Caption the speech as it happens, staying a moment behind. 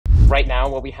right now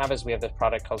what we have is we have this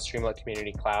product called Streamlit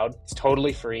Community Cloud. It's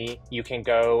totally free. You can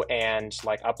go and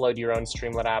like upload your own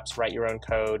Streamlit apps, write your own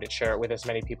code, and share it with as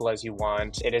many people as you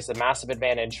want. It is a massive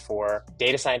advantage for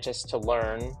data scientists to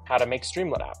learn how to make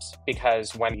Streamlit apps,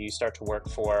 because when you start to work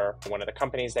for one of the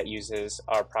companies that uses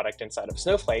our product inside of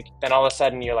Snowflake, then all of a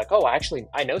sudden you're like, oh, actually,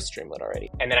 I know Streamlit already.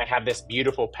 And then I have this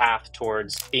beautiful path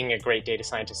towards being a great data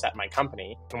scientist at my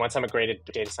company. And once I'm a great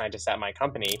data scientist at my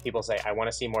company, people say, I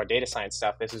want to see more data science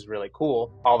stuff. This is really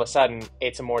cool. All of a sudden,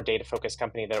 it's a more data focused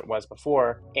company than it was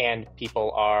before. And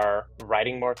people are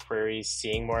writing more queries,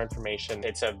 seeing more information.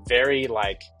 It's a very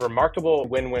remarkable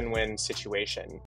win-win-win situation.